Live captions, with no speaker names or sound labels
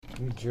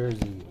New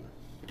Jersey.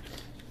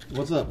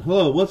 What's up?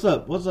 Hello, what's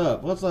up? What's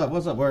up? What's up?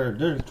 What's up? We're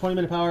there's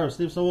 20-minute power of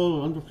Steve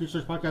Saul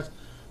Unresearched podcast.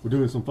 We're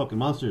doing some fucking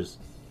monsters.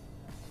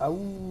 Ow.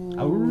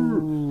 Ow.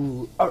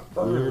 You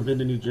ever been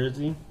to New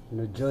Jersey?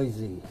 New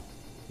Jersey.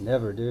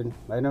 Never, dude.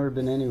 I've never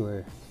been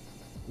anywhere.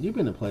 You've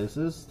been to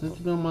places. Did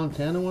you go to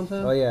Montana one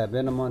time? Oh yeah, I've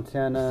been to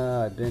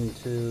Montana. I've been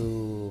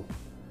to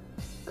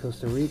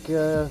Costa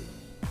Rica.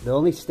 The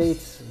only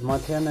states,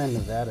 Montana and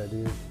Nevada,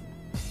 dude.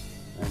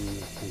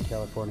 And in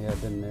California, I've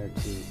been there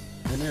too.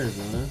 In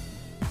Arizona,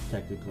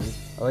 technically.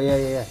 Oh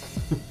yeah.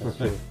 That's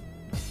true.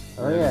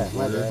 Oh yeah,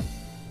 my border. bad.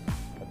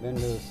 I've been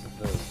to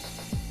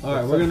those.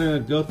 Alright, we're gonna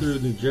go through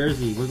New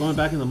Jersey. We're going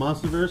back in the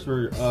MONSTERVERSE.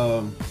 We're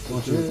going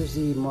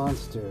Jersey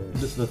Monster.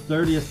 This is the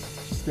 30th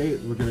state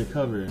we're gonna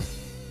cover.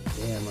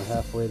 Damn, we're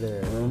halfway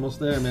there. We're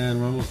almost there, man.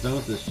 We're almost done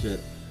with this shit.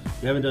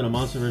 We haven't done a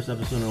MONSTERVERSE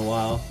episode in a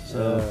while,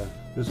 so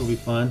this will be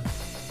fun.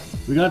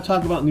 We gotta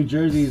talk about New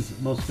Jersey's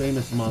most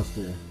famous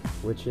monster.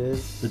 Which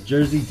is? The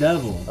Jersey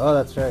Devil. Oh,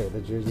 that's right, the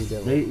Jersey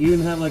Devil. They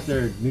even have like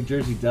their New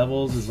Jersey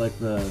Devils is like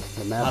the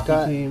mascot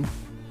hockey team.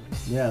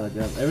 Yeah, like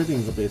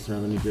everything's based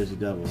around the New Jersey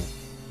Devil.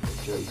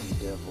 The Jersey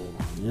Devil.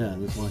 Yeah,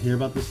 you just want to hear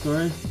about this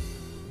story?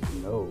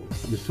 No.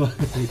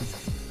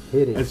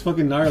 Hit it. It's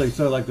fucking gnarly.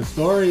 So like the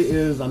story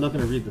is, I'm not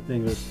gonna read the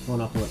thing. It's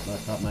going off the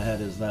top of my head.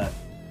 Is that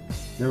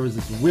there was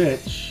this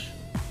witch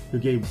who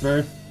gave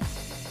birth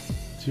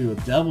to a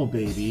devil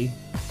baby,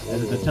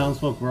 and the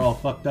townsfolk were all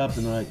fucked up,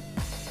 and they're like,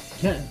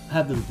 can't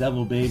have this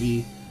devil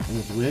baby and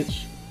this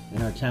witch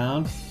in our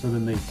town. So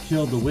then they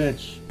killed the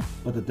witch,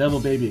 but the devil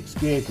baby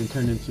escaped and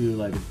turned into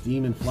like a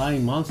demon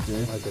flying monster.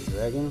 Like a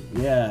dragon?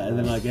 Yeah, and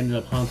then like ended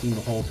up haunting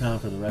the whole town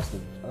for the rest of.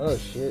 Oh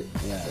shit!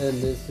 Yeah.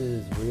 And this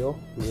is real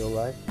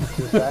life,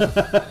 true fact.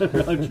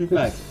 True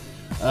fact.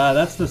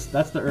 That's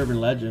the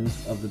urban legend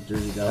of the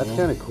Jersey Devil. That's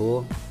kind of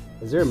cool.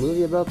 Is there a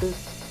movie about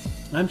this?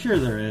 I'm sure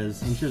there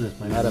is. I'm sure there's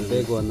plenty. Not of a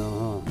movies. big one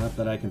though, huh? Not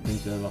that I can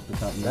think of off the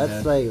top of my That's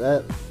head. like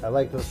that. I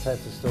like those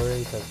types of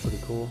stories. That's pretty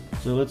cool.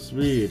 So let's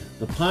read.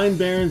 The Pine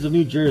Barrens of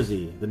New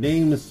Jersey. The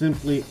name is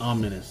simply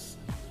ominous.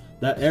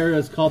 That area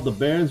is called the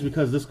Barrens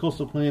because this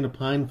coastal plain of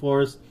pine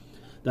forest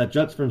that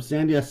juts from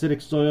sandy acidic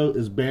soil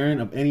is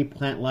barren of any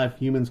plant life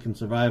humans can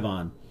survive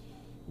on.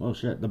 Well,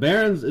 shit. The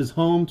Barrens is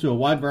home to a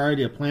wide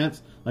variety of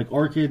plants like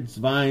orchids,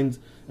 vines,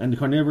 and the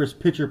carnivorous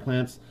pitcher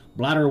plants,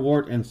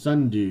 bladderwort, and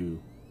sundew.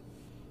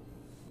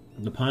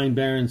 The Pine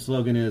Barrens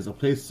slogan is, a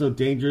place so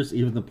dangerous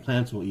even the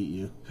plants will eat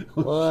you.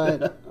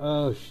 What?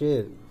 Oh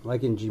shit.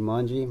 Like in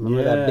Jumanji?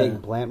 Remember that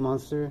big plant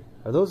monster?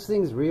 Are those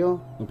things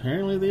real?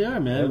 Apparently they are,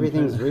 man.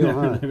 Everything's real,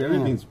 huh?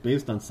 Everything's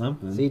based on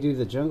something. See, dude,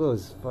 the jungle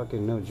is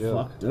fucking no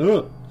joke. Fucked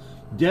up.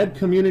 Dead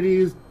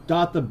communities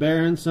dot the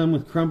Barrens, some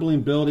with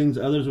crumbling buildings,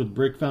 others with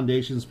brick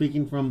foundations,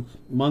 speaking from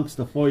amongst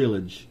the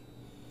foliage.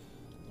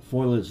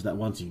 Foliage that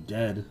wants you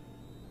dead.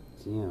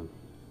 Damn.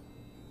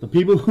 The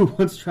people who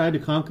once tried to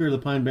conquer the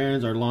Pine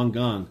Barrens are long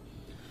gone.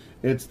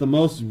 It's the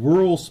most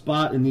rural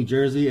spot in New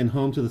Jersey and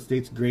home to the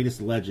state's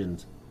greatest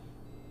legend.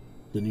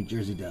 The New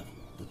Jersey Devil.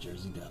 The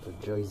Jersey Devil.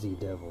 The Jersey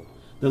Devil.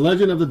 The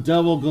legend of the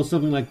devil goes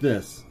something like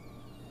this.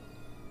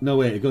 No,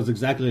 wait, it goes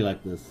exactly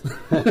like this.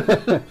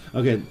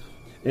 Okay.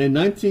 In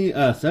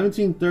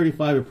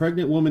 1735, a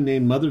pregnant woman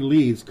named Mother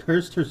Lees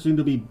cursed her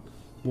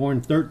soon-to-be-born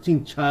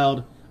 13th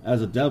child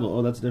as a devil.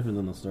 Oh, that's different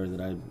than the story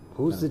that I...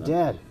 Who's the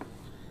dad?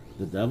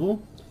 The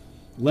devil?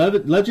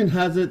 Legend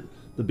has it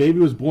the baby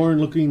was born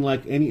looking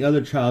like any other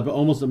child, but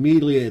almost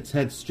immediately its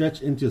head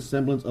stretched into a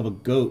semblance of a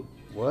goat.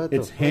 What?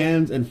 Its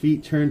hands and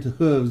feet turned to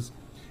hooves,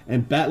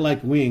 and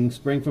bat-like wings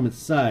sprang from its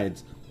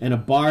sides, and a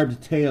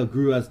barbed tail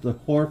grew as the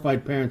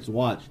horrified parents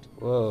watched.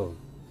 Whoa.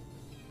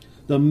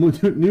 The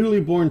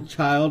newly born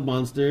child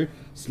monster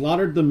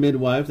slaughtered the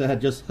midwife that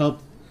had just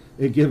helped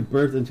it give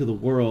birth into the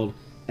world,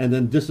 and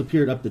then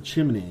disappeared up the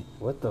chimney.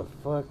 What the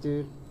fuck,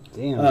 dude?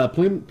 Damn.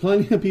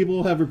 Plenty of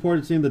people have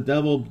reported seeing the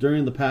devil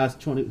during the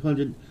past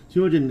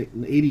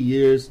 280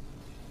 years,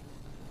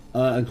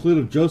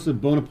 including Joseph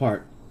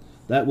Bonaparte.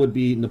 That would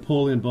be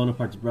Napoleon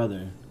Bonaparte's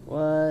brother.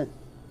 What?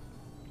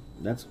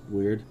 That's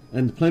weird.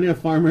 And plenty of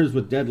farmers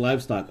with dead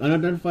livestock.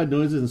 Unidentified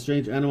noises and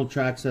strange animal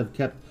tracks have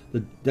kept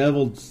the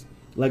devil's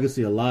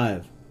legacy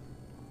alive.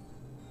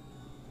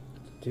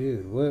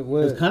 Dude,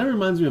 what? It kind of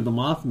reminds me of the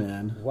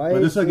Mothman. Why but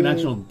is this is like an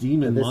actual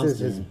demon this monster.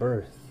 This is his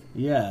birth.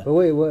 Yeah. But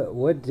wait,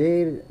 what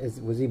date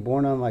was he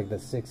born on? Like the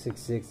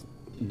 666?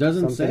 It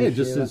doesn't say. It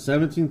just says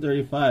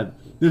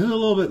 1735. This is a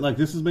little bit like,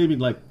 this is maybe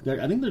like,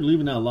 I think they're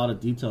leaving out a lot of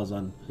details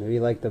on. Maybe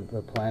like the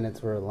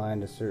planets were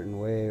aligned a certain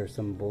way or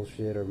some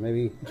bullshit, or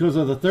maybe. Because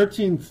of the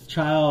 13th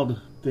child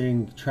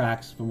thing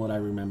tracks from what I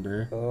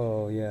remember.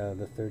 Oh, yeah,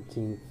 the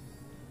 13th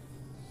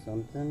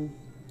something?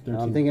 No,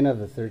 I'm thinking of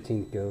the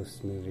 13th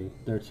Ghost movie.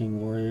 13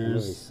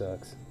 Warriors. That movie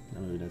sucks. That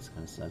movie does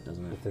kind of suck,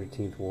 doesn't it? The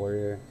 13th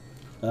Warrior.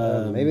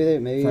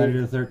 Maybe Friday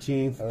the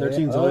 13th.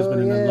 13's always been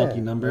an unlucky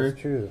number. That's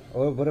true.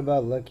 Oh, what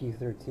about Lucky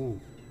 13?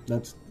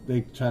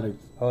 They try to.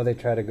 Oh, they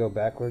try to go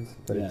backwards,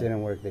 but it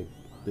didn't work. They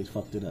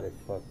fucked it up. They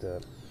fucked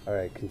up. All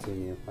right,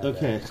 continue.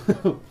 Okay.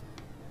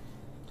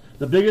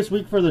 The biggest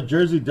week for the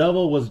Jersey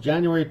Devil was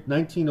January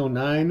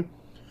 1909,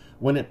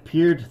 when it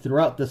peered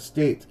throughout the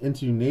state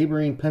into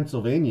neighboring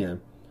Pennsylvania.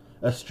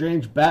 A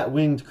strange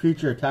bat-winged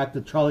creature attacked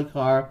the trolley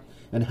car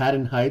in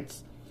Haddon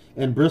Heights.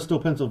 In Bristol,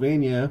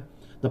 Pennsylvania,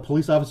 the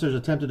police officers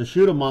attempted to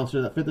shoot a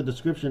monster that fit the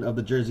description of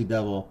the Jersey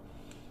Devil.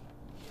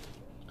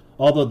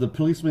 Although the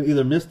policemen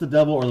either missed the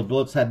devil or the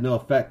bullets had no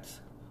effect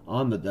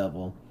on the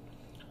devil.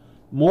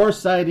 More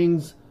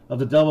sightings of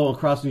the devil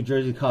across New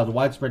Jersey caused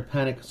widespread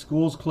panic.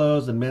 Schools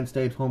closed and men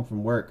stayed home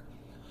from work.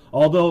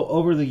 Although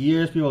over the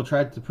years people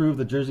tried to prove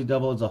the Jersey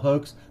Devil is a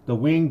hoax, the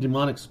winged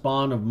demonic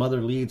spawn of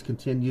Mother Leeds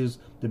continues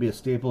to be a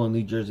staple in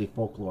New Jersey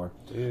folklore.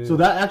 Dude. So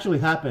that actually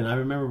happened. I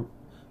remember,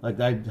 like,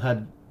 I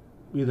had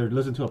either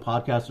listened to a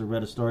podcast or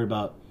read a story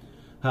about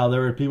how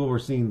people were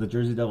seeing the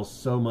Jersey Devil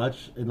so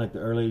much in like the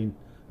early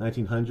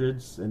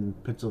 1900s in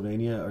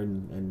Pennsylvania or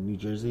in New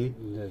Jersey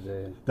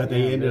that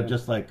they ended up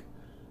just like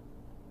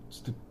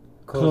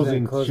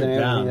closing shit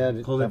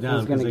down. Closing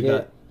down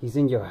because he's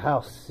in your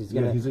house. He's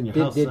in your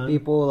house. Did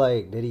people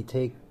did he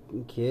take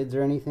kids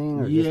or anything?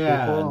 Or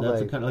yeah, just people?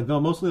 That's kind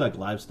of mostly like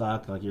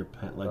livestock. Like your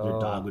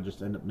dog would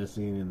just end up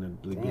missing and then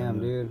bleeding. Damn,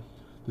 dude.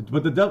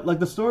 But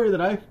the story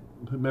that I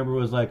remember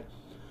was like,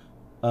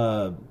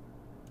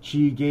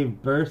 she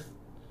gave birth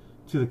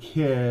to the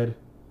kid,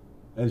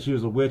 and she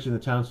was a witch, and the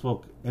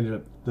townsfolk ended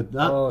up.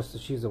 So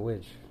she's a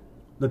witch.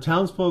 The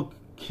townsfolk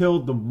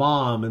killed the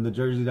mom, and the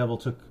Jersey Devil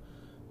took.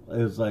 It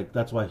was like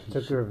that's why he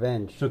took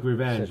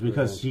revenge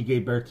because she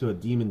gave birth to a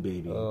demon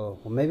baby. Oh,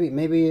 well,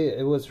 maybe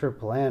it was her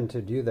plan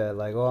to do that.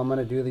 Like, I'm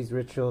gonna do these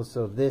rituals,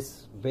 so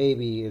this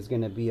baby is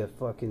gonna be a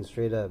fucking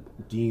straight up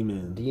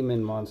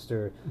demon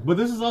monster. But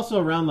this is also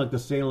around like the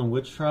Salem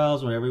witch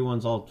trials, when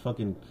everyone's all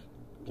fucking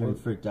getting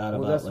freaked out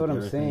about. Well, that's what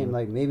I'm saying.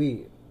 Like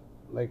maybe,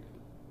 I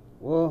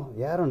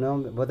don't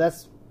know, but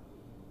that's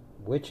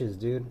witches,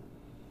 dude.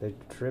 They're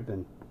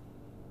tripping.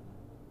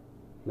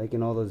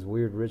 Making all those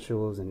weird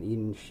rituals and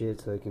eating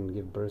shit so they can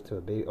give birth to a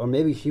baby. Or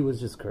maybe she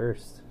was just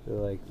cursed. They're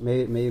like,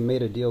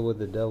 made a deal with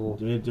the devil.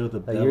 Made a deal with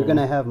the devil. You're going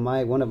to have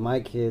one of my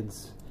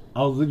kids.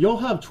 You'll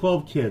have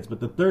 12 kids, but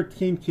the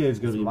 13th kid is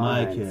going to be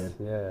my kid.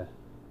 Yeah.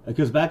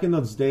 Because back in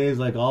those days,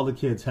 like, all the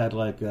kids had,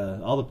 like,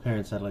 all the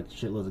parents had, like,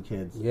 shitloads of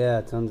kids. Yeah,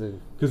 tons of...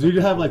 Because you'd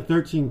have, like,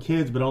 13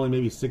 kids, but only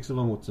maybe 6 of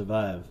them would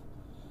survive.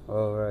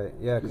 Oh, right.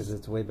 Yeah, because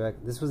it's way back.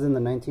 This was in the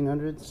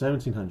 1900s?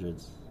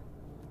 1700s.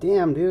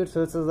 Damn, dude,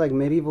 so it's like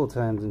medieval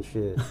times and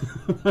shit.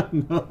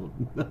 No.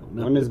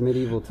 When is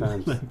medieval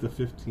times? Like the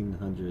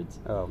 1500s.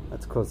 Oh,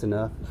 that's close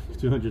enough.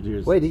 200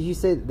 years. Wait, did you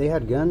say they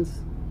had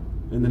guns?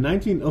 In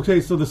the Okay,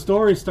 so the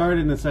story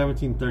started in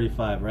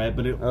 1735, right?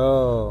 But in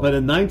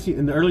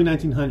the early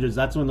 1900s,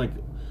 that's when like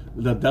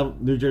the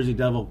New Jersey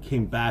Devil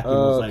came back and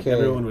was like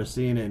everyone was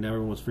seeing it and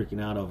everyone was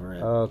freaking out over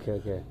it. Oh,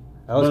 okay.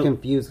 I was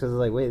confused because I was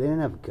like, wait, they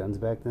didn't have guns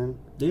back then?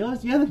 They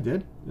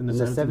did. In the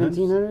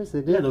 1700s? They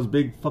did? Yeah, those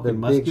big fucking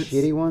muskets.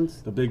 The big shitty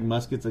ones? The big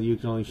muskets that you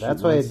can only shoot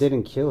That's why it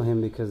didn't kill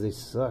him, because they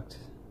sucked.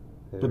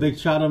 But they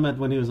shot him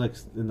when he was like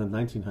in the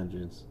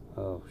 1900s.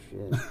 Oh,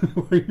 shit.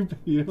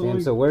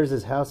 Damn, so where's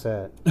his house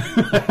at?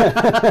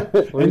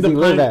 Where does he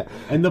live at?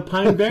 And the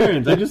Pine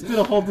Barrens. I just did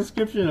a whole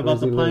description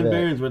about the Pine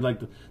Barrens where like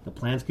the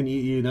plants can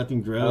eat you,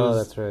 nothing grows. Oh,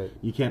 that's right.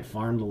 You can't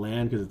farm the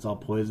land because it's all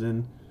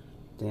poison.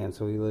 Damn,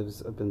 so he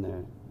lives up in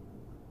there.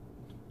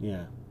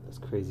 Yeah. That's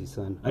crazy,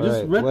 son. I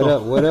just read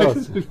what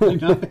else? You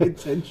not pay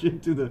attention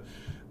to the...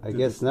 I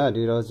guess not,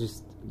 dude. I was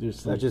just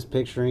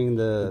picturing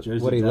what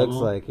he Devil. looks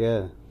like,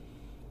 yeah.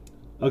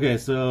 Okay,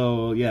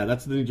 so, yeah,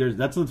 that's the New Jersey...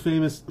 That's the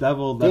famous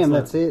devil.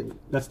 That's it?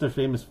 That's their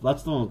famous...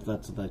 That's the one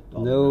that's like...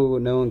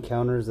 No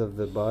encounters of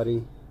the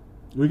body?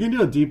 We can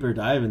do a deeper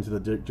dive into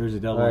the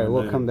Jersey Devil. All right,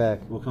 we'll come back.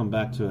 We'll come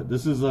back to it.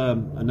 This is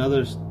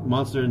another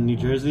monster in New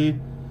Jersey.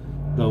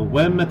 The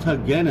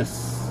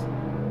Wematagenis.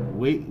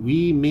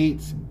 We made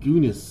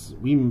Gunis.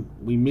 We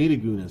made a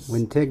Gunis.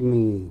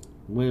 Wintigme.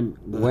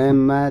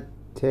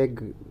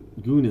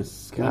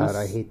 Wematagenis. God,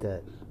 I hate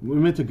that. We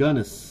met to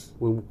Gunis.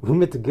 We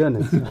met to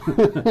Gunis.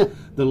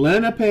 The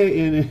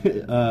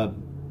Lenape,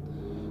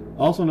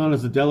 also known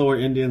as the Delaware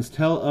Indians,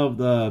 tell of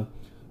the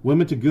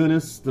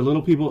Wematagenis, the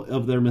little people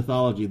of their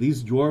mythology.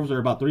 These dwarves are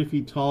about 3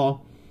 feet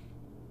tall,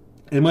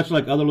 and much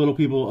like other little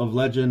people of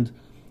legend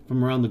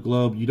from around the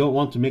globe, you don't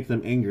want to make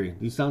them angry.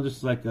 These sound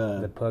just like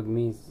the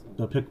Pugmies.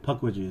 The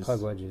Pukwudgies.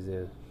 Pugwudgies,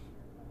 yeah.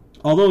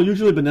 Although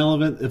usually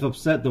benevolent, if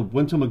upset, the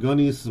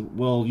Wentamagonis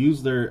will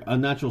use their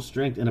unnatural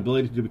strength and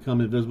ability to become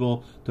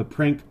invisible to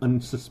prank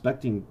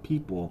unsuspecting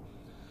people.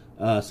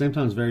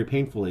 Sometimes very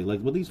painfully.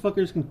 Like, these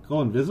fuckers can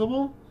go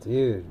invisible?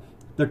 Dude.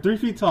 They're 3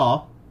 feet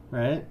tall,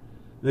 right?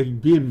 They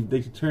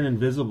can turn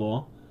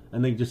invisible,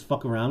 and they just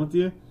fuck around with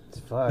you.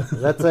 Fuck.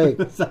 That's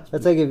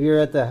like if you're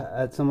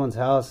at someone's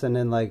house and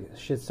then like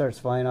shit starts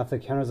flying off the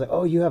counter. It's like,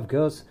 oh, you have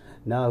ghosts.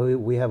 No,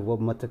 we have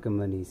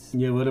Wematagenis.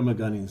 Yeah,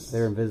 Wematagenis.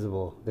 They're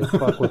invisible. They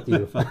fuck with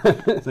you.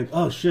 It's like,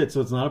 oh shit,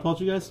 so it's not a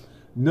poltergeist?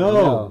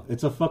 No,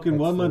 it's a fucking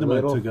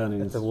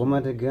Wematagenis. It's a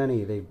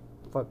Wematiguni. They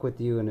fuck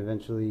with you and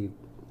eventually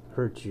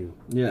hurt you.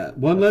 Yeah.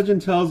 One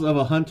legend tells of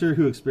a hunter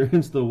who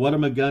experienced the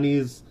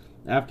Wematagenis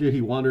after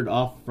he wandered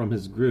off from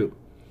his group.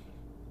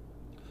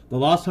 The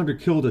lost hunter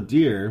killed a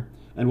deer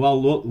and while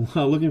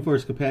looking for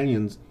his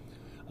companions,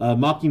 a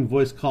mocking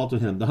voice called to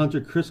him. The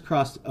hunter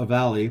crisscrossed a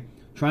valley,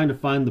 trying to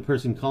find the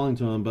person calling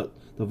to him, but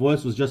the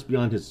voice was just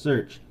beyond his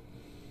search.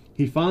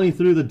 He finally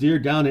threw the deer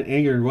down in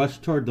anger and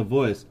rushed toward the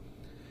voice.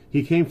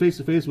 He came face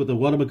to face with a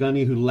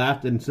Watamagani who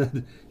laughed and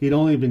said he'd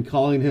only been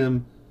calling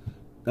him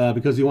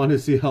because he wanted to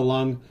see how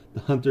long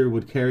the hunter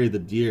would carry the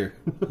deer.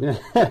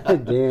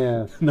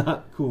 Damn.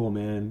 Not cool,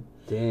 man.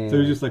 Damn. So he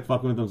was just like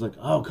fucking with them. He was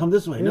like, oh, come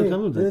this way. Hey, No,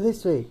 come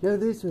this way. No,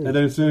 this way. And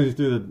then as soon as he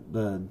threw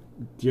the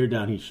deer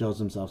down, he shows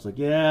himself. It's like,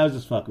 yeah, I was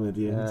just fucking with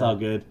you. It's all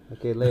good.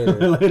 Okay, later.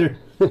 Later.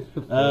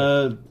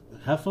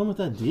 Have fun with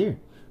that deer.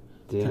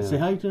 Damn. Say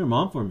hi to your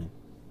mom for me.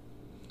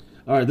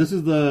 All right, this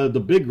is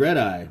the big red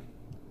eye.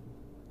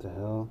 The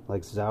hell?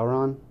 Like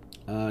Sauron?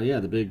 Yeah,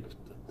 the evil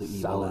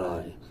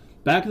Sauron. eye.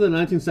 Back in the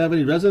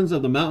 1970s, residents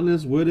of the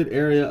mountainous, wooded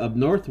area of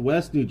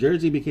northwest New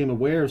Jersey became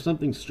aware of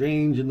something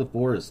strange in the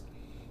forest.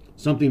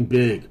 Something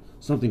big,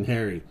 something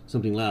hairy,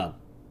 something loud.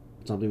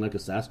 Something like a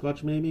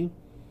Sasquatch, maybe?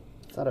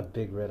 It's not a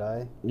big red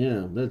eye.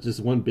 Yeah, that's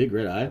just one big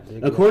red eye.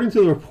 According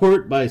to the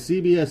report by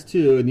CBS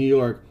 2 in New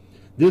York,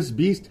 this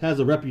beast has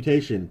a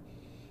reputation.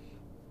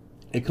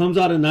 It comes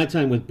out at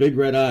nighttime with big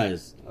red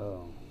eyes.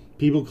 Oh.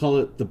 People call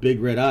it the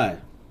big red eye.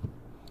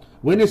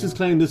 Witnesses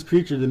claim this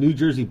creature, the New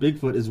Jersey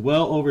Bigfoot, is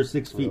well over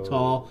 6 feet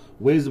tall,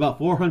 weighs about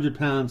 400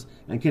 pounds,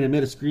 and can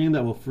emit a scream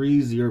that will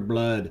freeze your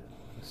blood.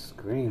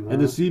 Scream, huh? In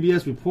the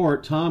CBS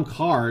report, Tom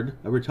Card,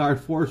 a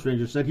retired forest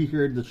ranger, said he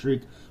heard the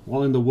shriek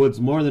while in the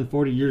woods more than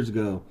 40 years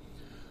ago.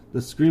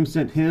 The scream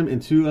sent him and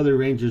 2 other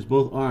rangers,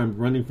 both armed,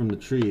 running from the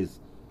trees.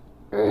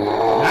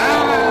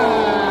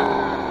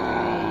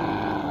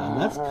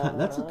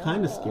 That's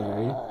kind of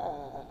scary.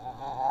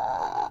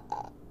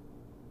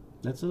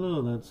 That's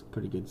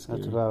pretty good scary.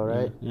 That's about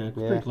right. Yeah,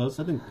 pretty close.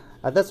 I think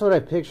that's what I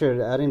pictured.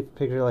 I didn't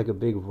picture like a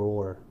big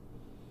roar.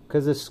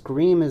 Because the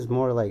scream is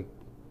more like...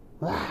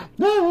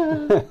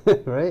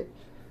 right?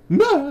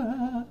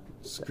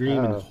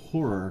 Scream in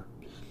horror.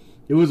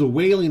 It was a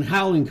wailing,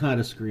 howling kind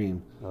of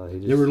scream. Oh,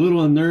 They were a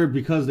little unnerved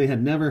because they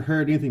had never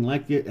heard anything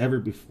like it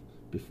ever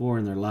before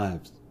in their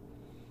lives.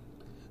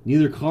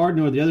 Neither Card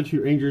nor the other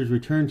 2 rangers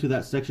returned to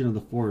that section of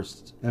the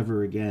forest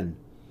ever again.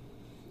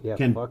 Yeah,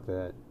 Can fuck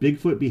that.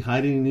 Bigfoot be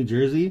hiding in New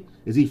Jersey?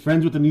 Is he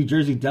friends with the New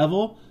Jersey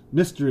Devil?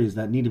 Mysteries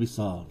that need to be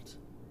solved.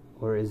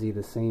 Or is he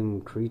the same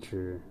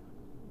creature?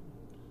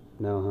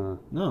 No, huh?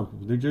 No,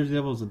 New Jersey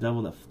Devil is a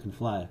devil that can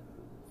fly.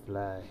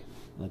 Fly.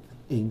 Like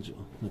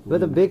angel. Like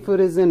But the Bigfoot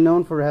isn't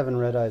known for having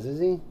red eyes, is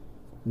he?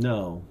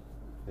 No.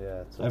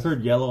 Yeah. I've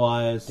heard yellow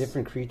eyes.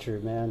 Different creature,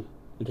 man.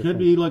 It could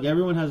be, like,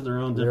 everyone has their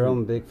own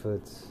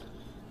Bigfoots.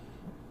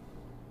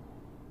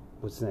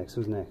 What's next?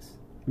 Who's next?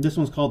 This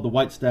one's called the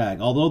White Stag.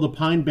 Although the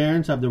Pine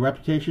Barrens have the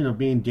reputation of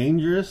being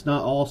dangerous,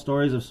 not all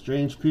stories of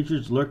strange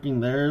creatures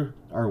lurking there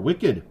are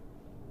wicked.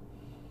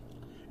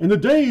 In the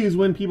days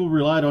when people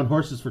relied on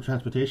horses for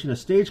transportation, a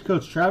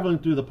stagecoach traveling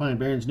through the Pine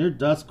Barrens near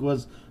dusk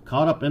was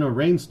caught up in a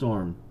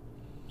rainstorm.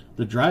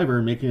 The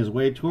driver, making his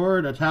way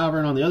toward a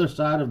tavern on the other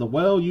side of the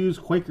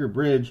well-used Quaker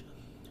Bridge,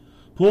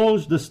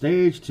 pulled the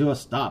stage to a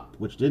stop,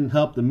 which didn't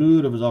help the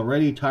mood of his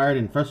already tired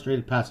and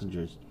frustrated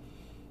passengers.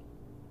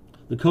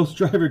 The coach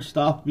driver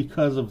stopped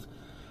because of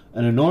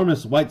an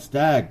enormous white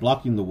stag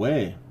blocking the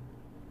way.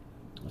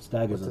 A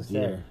stag is a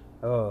deer.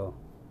 Oh.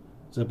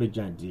 It's a big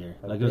giant deer.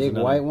 A big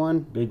white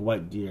one? Big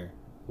white deer.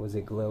 Was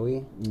it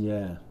glowy?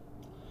 Yeah.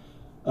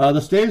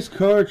 The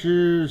stagecoach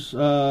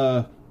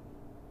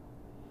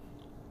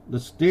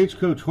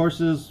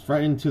horses,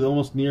 frightened to the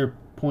almost near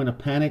point of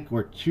panic,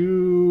 were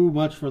too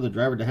much for the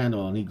driver to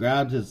handle, and he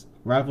grabbed his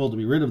rifle to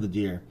be rid of the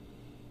deer.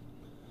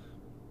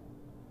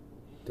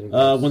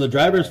 When the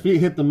driver's feet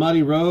hit the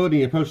muddy road and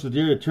he approached the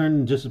deer, it turned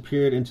and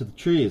disappeared into the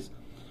trees.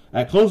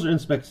 At closer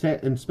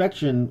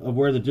inspection of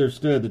where the deer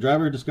stood, the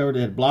driver discovered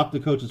it had blocked the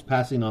coach's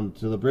passing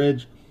onto the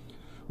bridge,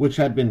 which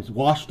had been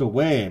washed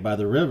away by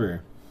the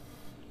river.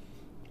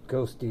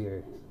 Ghost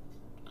deer.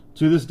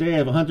 To this day,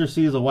 if a hunter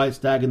sees a white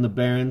stag in the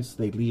barrens,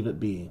 they leave it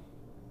be.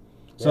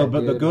 Yeah, So,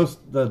 but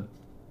the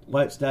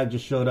white stag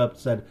just showed up,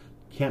 said,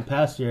 "Can't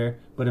pass here."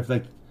 But if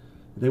they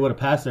would have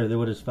passed there, they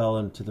would have just fell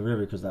into the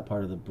river because that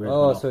part of the bridge.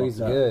 Oh, so he's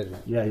good.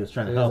 Yeah, he was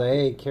trying to He help. was like,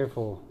 hey,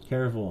 careful.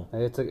 Careful.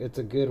 It's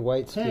a good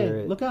white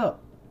spirit. Hey, look out.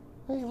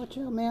 Hey, watch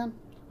out, man.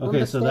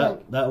 Okay, so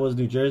that was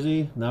New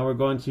Jersey. Now we're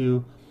going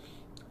to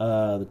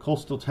the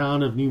coastal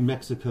town of New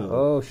Mexico.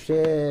 Oh,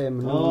 shit.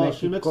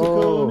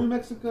 New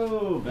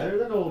Mexico. Better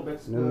than old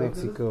Mexico. New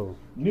Mexico.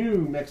 New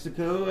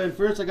Mexico. And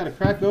first I got to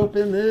crack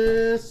open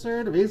this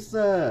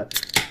cerveza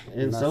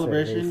in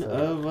celebration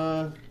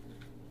of...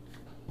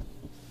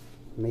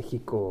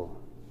 Mexico.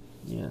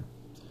 Yeah.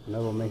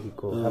 Nuevo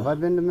Mexico. Have I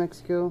been to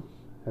Mexico?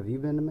 Have you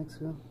been to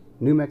Mexico?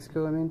 New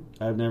Mexico, I mean?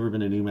 I've never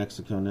been to New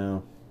Mexico,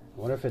 no. I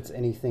wonder if it's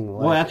anything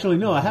like... Well, actually,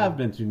 no, I have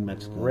been to New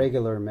Mexico.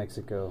 Regular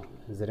Mexico.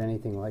 Is it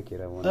anything like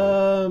it, I wonder?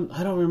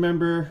 I don't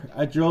remember.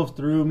 I drove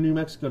through New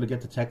Mexico to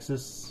get to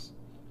Texas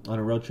on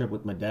a road trip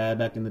with my dad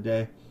back in the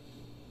day.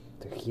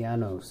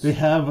 Tejanos. They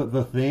have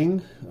the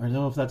thing. I don't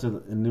know if that's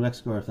in New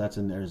Mexico or if that's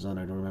in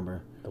Arizona. I don't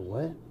remember. The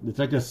what? It's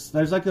like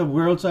there's like a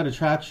roadside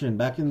attraction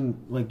back in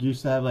like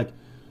used to have like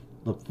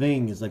the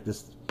thing is like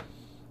this.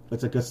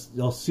 It's like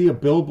you'll see a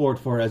billboard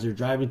for it as you're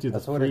driving through the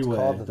freeway. That's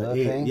what it's called, the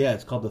 8. thing? Yeah,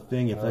 it's called the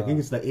thing. I think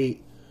it's the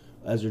 8.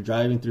 As you're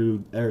driving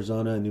through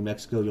Arizona and New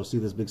Mexico, you'll see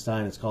this big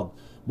sign. It's called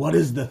 "What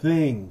is the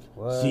thing?"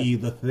 What? See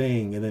the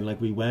thing. And then like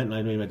we went, and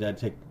I made my dad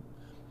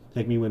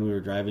take me when we were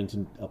driving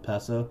to El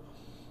Paso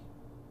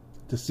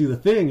to see the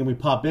thing, and we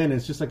pop in. And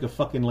it's just like a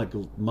fucking like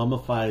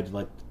mummified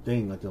like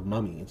thing, like a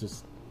mummy. It's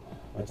just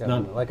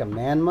like a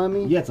man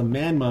mummy. Yeah, it's a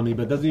man mummy,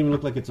 but it doesn't even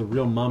look like it's a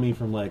real mummy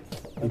from like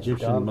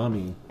Egyptian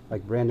mummy.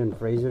 Like Brandon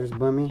Fraser's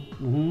mummy.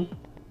 Mm-hmm.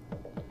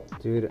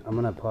 Dude, I'm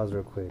gonna pause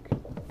real quick.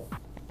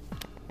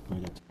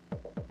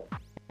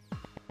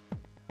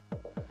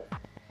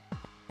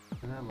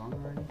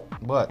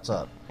 What's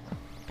up?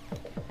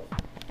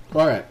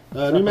 All right,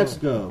 New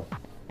Mexico.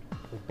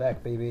 We're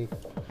back, baby.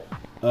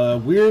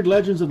 Weird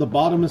legends of the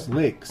Bottomless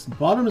Lakes.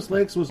 Bottomless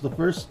Lakes was the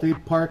first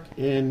state park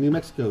in New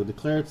Mexico,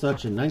 declared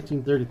such in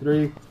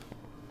 1933.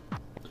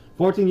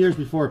 14 years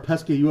before a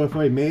pesky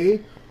UFO may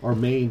or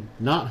may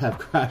not have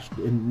crashed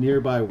in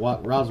nearby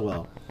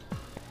Roswell.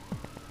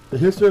 The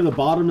history of the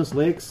Bottomless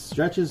Lakes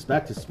stretches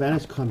back to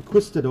Spanish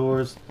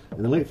conquistadors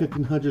in the late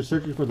 1500s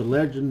searching for the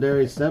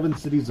legendary 7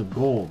 cities of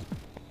gold.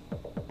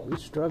 We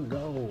struck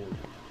gold.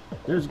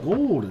 There's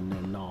gold in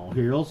there now,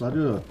 heroes. I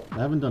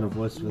haven't done a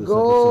voice for this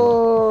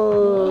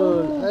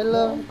gold. episode. I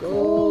love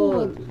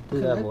gold.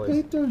 Do that voice.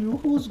 Peter, you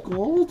who's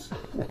gold?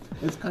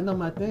 It's kind of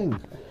my thing.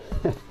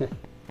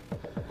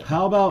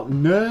 How about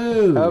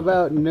no? How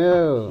about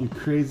no? You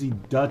crazy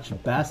Dutch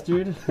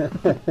bastard.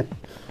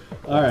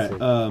 All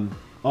right.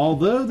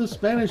 Although the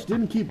Spanish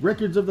didn't keep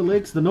records of the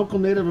lakes, the local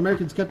Native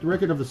Americans kept a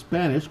record of the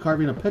Spanish,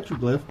 carving a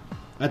petroglyph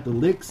at the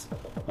lakes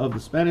of the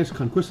Spanish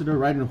conquistador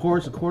riding a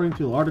horse, according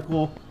to the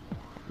article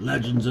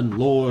Legends and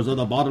Lores of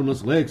the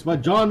Bottomless Lakes by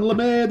John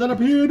LeMay that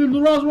appeared in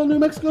the Roswell, New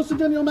Mexico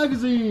Centennial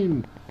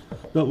magazine.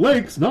 The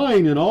lakes,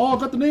 9 in all,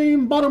 got the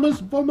name Bottomless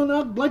from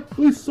an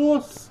likely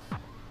source.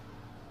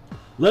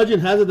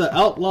 Legend has it that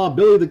outlaw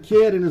Billy the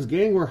Kid and his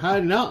gang were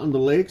hiding out in the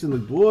lakes, and the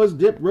boys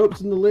dipped ropes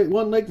in the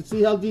one lake to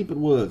see how deep it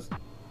was.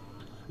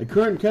 A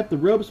current kept the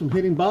ropes from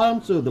hitting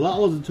bottom, so the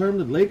outlaws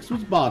determined the lakes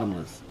was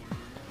bottomless.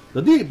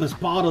 The deepest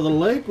part of the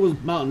lake was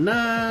about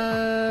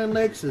 9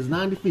 lakes is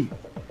 90 feet.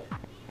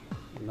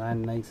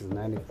 9 lakes is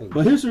 90 feet.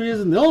 But history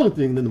isn't the only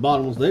thing that the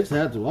bottomless lakes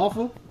had to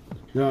offer.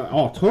 There are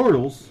all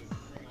turtles,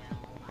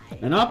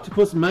 an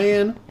octopus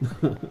man,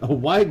 a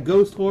white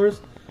ghost horse,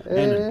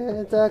 and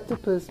it's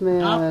Octopus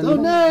Man. Oh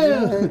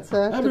no! It's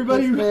Octopus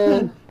Everybody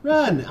Man.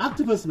 run!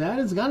 Octopus Man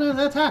is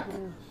gonna attack!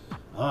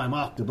 Oh, I'm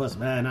Octopus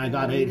Man, I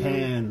got 8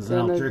 hands, and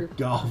I'll jerk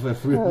off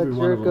every one of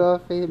them. Jerk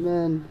off 8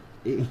 men.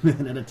 8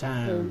 men at a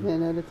time. 8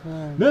 men at a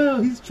time.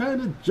 No, he's trying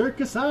to jerk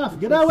us off.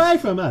 Get away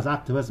from us,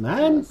 Octopus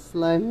Man!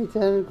 Slimy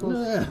tentacles.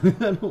 No,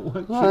 I don't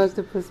want your,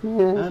 Octopus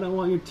Man. I don't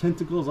want your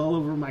tentacles all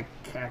over my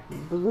cack.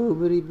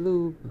 Bloobity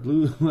blue.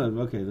 Blue.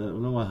 Okay, I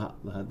don't know how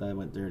that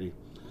went dirty.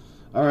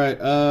 All right.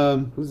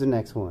 Who's the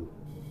next one?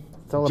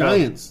 It's all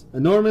Giants.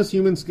 Enormous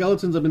human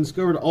skeletons have been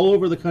discovered all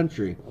over the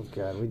country. Oh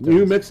God,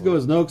 New Mexico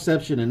is no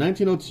exception. In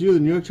 1902, the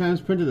New York Times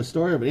printed a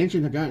story of an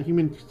ancient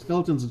human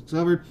skeletons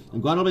discovered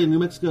in Guadalupe, New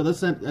Mexico. This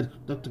sent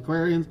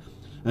antiquarians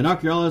and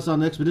archaeologists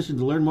on an expedition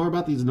to learn more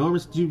about these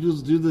enormous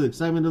tubes due to the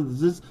excitement of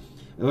this.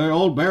 Where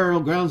old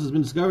burial grounds has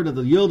been discovered that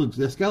the yield of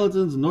the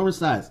skeletons enormous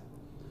size.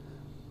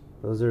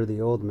 Those are the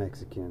old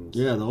Mexicans.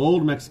 Yeah, the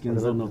old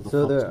Mexicans don't know what the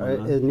so fuck's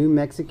going on. New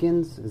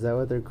Mexicans, is that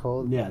what they're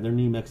called? Yeah, they're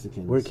New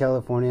Mexicans. We're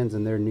Californians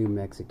and they're New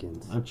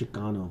Mexicans. I'm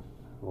Chicano.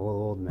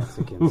 Old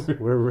Mexicans.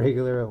 we're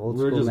regular old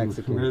school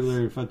Mexicans. We're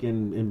regular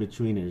fucking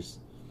in-betweeners.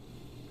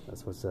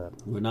 That's what's up.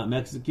 We're not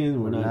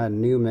Mexican. We're not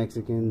New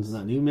Mexicans. We're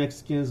not New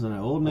Mexicans. We're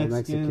not old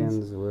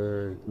Mexicans.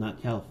 We're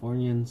not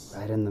Californians.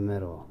 Right in the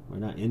middle. We're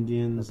not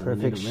Indians. The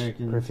perfect, Native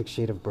Americans. perfect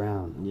shade of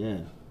brown. Yeah.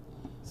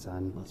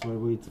 Son. That's why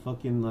we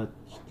fucking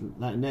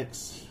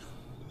Latinx.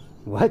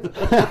 What?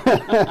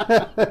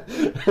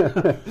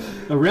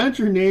 A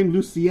rancher named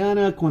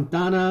Luciana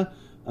Quintana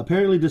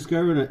apparently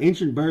discovered an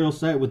ancient burial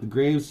site with the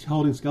graves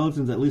holding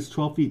skeletons at least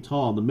 12 feet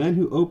tall. The men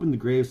who opened the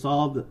grave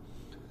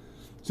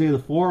say the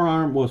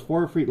forearm was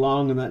 4 feet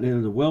long and that it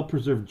had a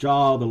well-preserved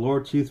jaw. The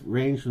lower teeth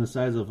ranged from the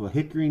size of a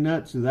hickory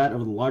nut to that of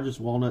the largest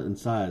walnut in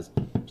size.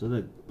 So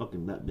they're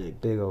fucking that big.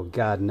 Big old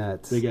god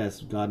nuts. Big ass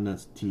god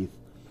nuts teeth.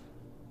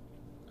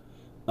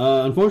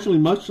 Unfortunately,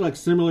 much like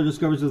similar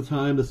discoveries of the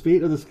time, the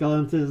fate of the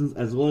skeletons,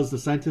 as well as the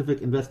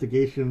scientific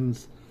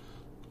investigations,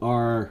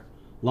 are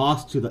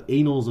lost to the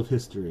annals of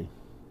history.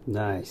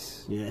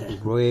 Nice.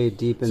 Yeah. Way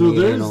deep in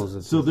the annals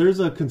of history. So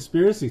there's a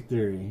conspiracy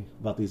theory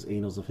about these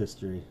annals of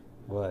history.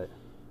 What?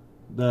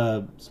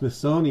 The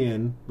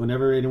Smithsonian,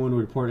 whenever anyone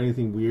would report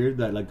anything weird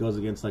that goes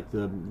against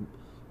the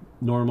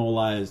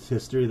normalized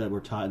history that we're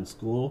taught in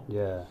school,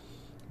 yeah,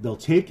 they'll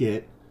take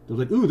it. They're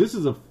like, "Ooh, this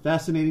is a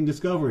fascinating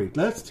discovery.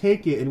 Let's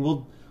take it and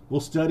we'll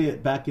study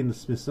it back in the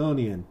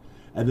Smithsonian."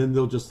 And then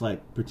they'll just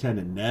pretend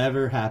it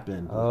never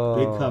happened. Oh.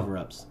 Big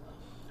cover-ups.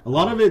 A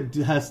lot of it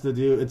has to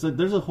do.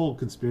 There's a whole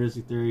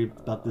conspiracy theory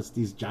about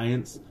these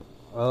giants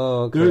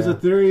Oh, okay. There's a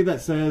theory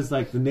that says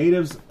like the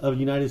natives of the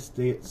United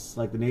States,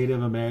 like the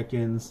Native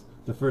Americans,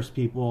 the first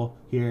people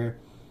here,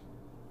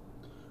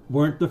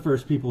 weren't the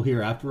first people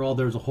here. After all,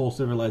 there's a whole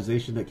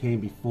civilization that came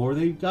before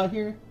they got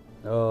here.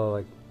 Oh,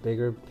 like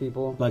bigger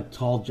people? Like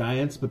tall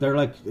giants, but they're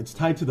like, it's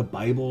tied to the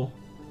Bible.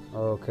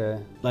 Oh, okay.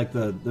 Like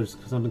there's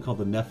something called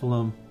the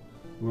Nephilim,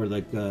 where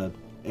like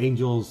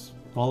angels,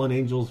 fallen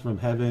angels from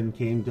heaven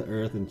came to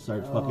earth and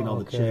started fucking all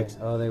the chicks.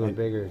 Oh, they were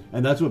bigger.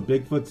 And that's what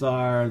Bigfoots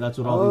are. That's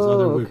what all these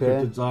other weird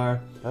cryptids are.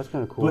 That's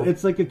kind of cool. But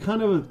it's like a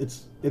kind of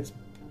it's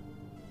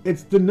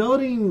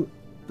denoting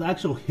the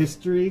actual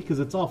history because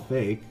it's all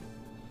fake.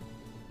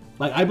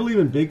 Like I believe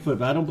in Bigfoot,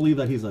 but I don't believe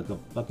that he's like a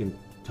fucking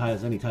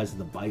any ties to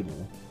the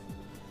Bible.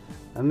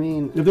 I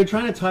mean, if they're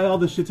trying to tie all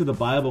this shit to the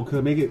Bible,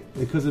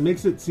 because it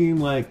makes it seem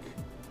like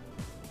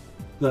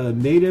the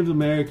Native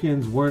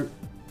Americans weren't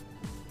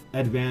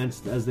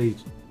advanced and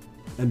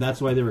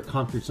that's why they were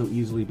conquered so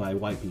easily by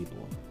white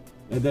people,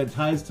 and that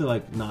ties to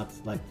like not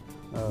like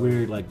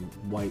weird like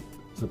white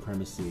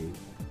supremacy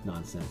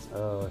nonsense.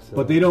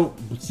 But they don't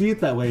see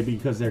it that way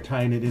because they're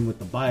tying it in with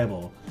the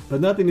Bible.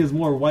 But nothing is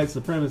more white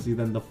supremacy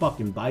than the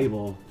fucking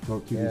Bible to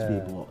these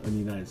people in the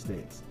United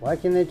States. Why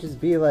can't they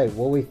just be like,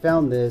 well, we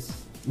found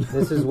this.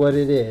 This is what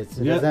it is.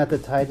 It doesn't have to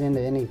tie it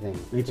into anything.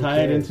 They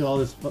tie it into all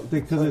this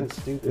because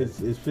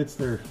it fits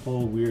their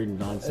whole weird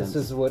nonsense.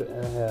 This is what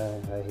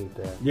I hate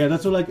that. Yeah,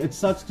 that's what it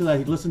sucks because I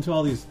listen to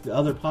all these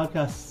other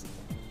podcasts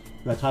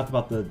that talk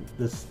about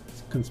this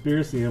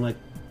conspiracy. And I'm like,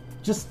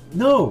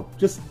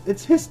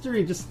 it's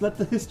history. Just let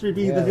the history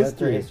be the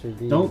history.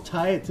 Don't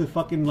tie it to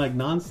fucking like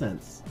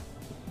nonsense.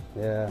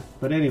 Yeah.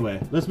 But anyway,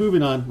 let's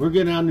moving on. We're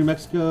getting out of New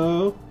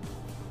Mexico.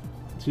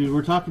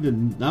 We're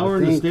in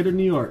the state of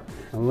New York.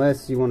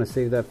 Unless you want to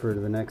save that for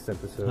the next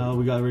episode. Oh,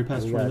 we got already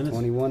past 20 minutes.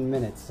 21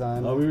 minutes,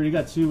 son. Oh, we already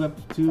got two. That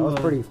was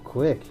pretty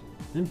quick.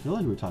 Didn't feel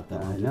like we talked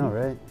that long. I know,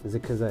 right? Is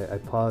it because I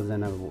paused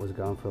and I was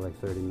gone for like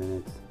 30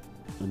 minutes?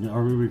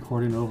 Are we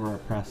recording over our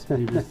past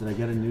previous? Did I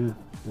get a new?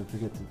 Did I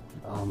forget to?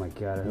 Oh my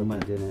god! I hope you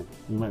didn't.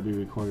 You might be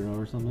recording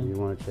over something. You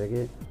want to check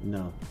it?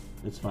 No,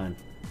 it's fine.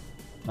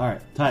 All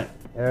right, tight.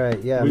 All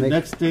right, yeah.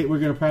 Next date we're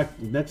gonna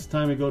practice. Next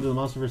time we go to the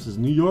MONSTERVERSE is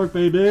New York,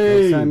 baby.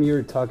 Next time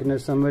you're talking to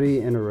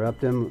somebody, interrupt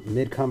them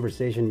mid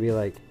conversation. Be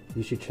like,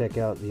 you should check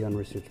out the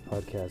Unresearched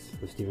podcast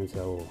with Steven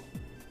Saul,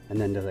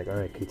 and then they're like, all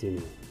right,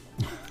 continue.